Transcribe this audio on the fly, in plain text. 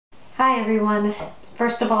Hi everyone.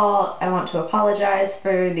 First of all, I want to apologize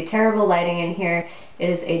for the terrible lighting in here. It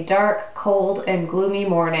is a dark, cold, and gloomy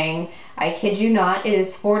morning. I kid you not, it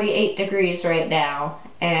is 48 degrees right now,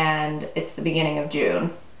 and it's the beginning of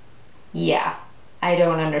June. Yeah, I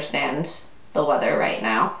don't understand the weather right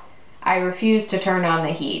now. I refuse to turn on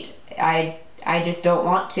the heat. I just don't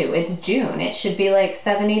want to. It's June. It should be like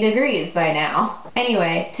 70 degrees by now.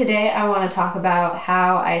 Anyway, today I want to talk about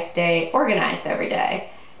how I stay organized every day.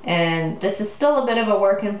 And this is still a bit of a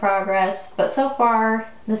work in progress, but so far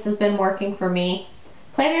this has been working for me.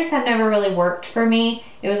 Planners have never really worked for me.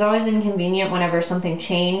 It was always inconvenient whenever something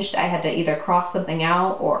changed. I had to either cross something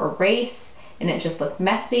out or erase, and it just looked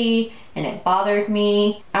messy and it bothered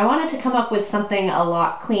me. I wanted to come up with something a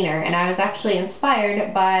lot cleaner, and I was actually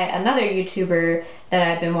inspired by another YouTuber that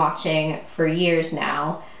I've been watching for years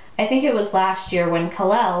now. I think it was last year when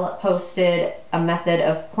Kalel posted a method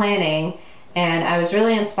of planning, and I was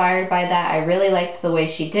really inspired by that. I really liked the way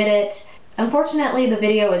she did it. Unfortunately, the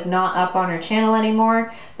video is not up on her channel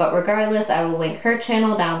anymore, but regardless, I will link her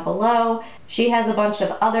channel down below. She has a bunch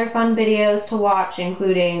of other fun videos to watch,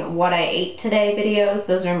 including What I Ate Today videos.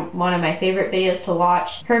 Those are one of my favorite videos to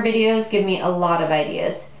watch. Her videos give me a lot of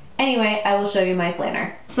ideas. Anyway, I will show you my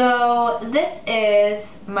planner. So this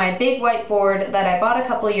is my big whiteboard that I bought a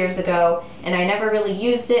couple years ago, and I never really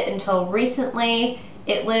used it until recently.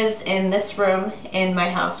 It lives in this room in my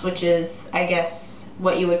house, which is, I guess,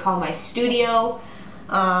 what you would call my studio.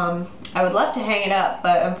 I would love to hang it up,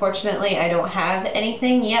 but unfortunately I don't have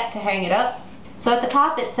anything yet to hang it up. So at the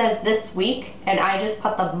top it says this week, and I just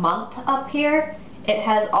put the month up here. It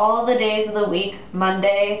has all the days of the week,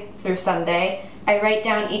 Monday through Sunday. I write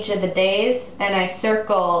down each of the days, and I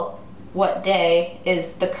circle what day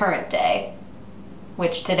is the current day,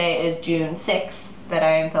 which today is June 6th that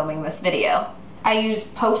I am filming this video. I use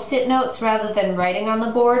post-it notes rather than writing on the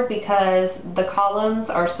board because the columns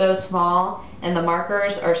are so small and the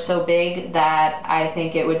markers are so big that I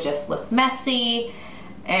think it would just look messy,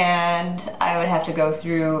 and I would have to go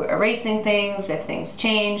through erasing things if things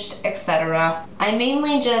changed, etc. I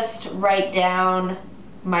mainly just write down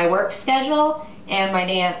my work schedule and my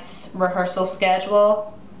dance rehearsal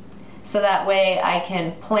schedule, so that way I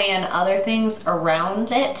can plan other things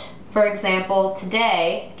around it. For example,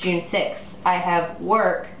 today, June 6th, I have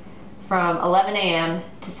work from 11 a.m.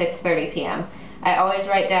 to 6:30 p.m. I always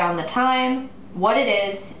write down the time, what it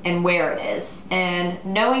is, and where it is. And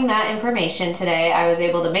knowing that information today, I was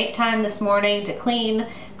able to make time this morning to clean,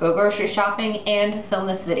 go grocery shopping, and film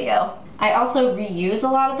this video. I also reuse a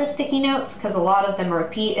lot of the sticky notes because a lot of them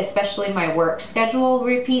repeat, especially my work schedule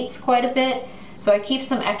repeats quite a bit. So I keep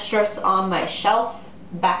some extras on my shelf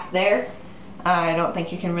back there. I don't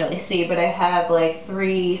think you can really see, but I have like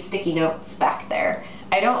 3 sticky notes back there.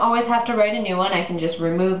 I don't always have to write a new one. I can just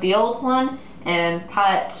remove the old one and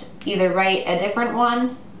either write a different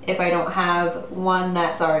one if I don't have one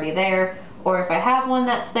that's already there, or if I have one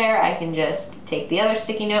that's there, I can just take the other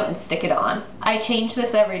sticky note and stick it on. I change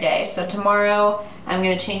this every day. So tomorrow I'm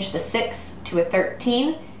going to change the 6 to a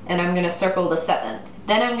 13, and I'm going to circle the 7th.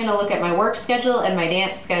 Then I'm going to look at my work schedule and my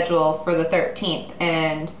dance schedule for the 13th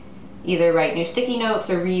and either write new sticky notes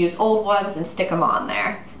or reuse old ones and stick them on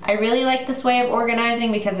there. I really like this way of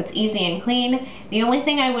organizing because it's easy and clean. The only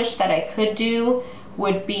thing I wish that I could do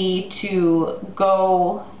would be to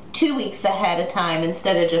go 2 weeks ahead of time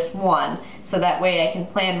instead of just 1, so that way I can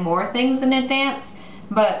plan more things in advance.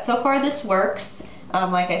 But so far this works.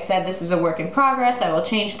 Like I said, this is a work in progress. I will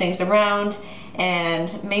change things around,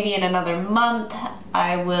 and maybe in another month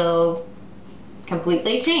I will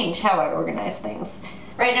completely change how I organize things.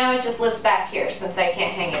 Right now it just lives back here since I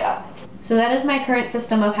can't hang it up. So that is my current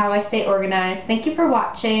system of how I stay organized. Thank you for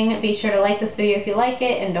watching. Be sure to like this video if you like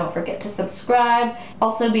it, and don't forget to subscribe.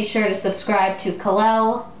 Also be sure to subscribe to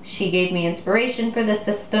Kalel. She gave me inspiration for this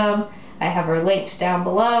system. I have her linked down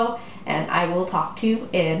below, and I will talk to you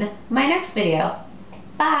in my next video.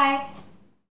 Bye!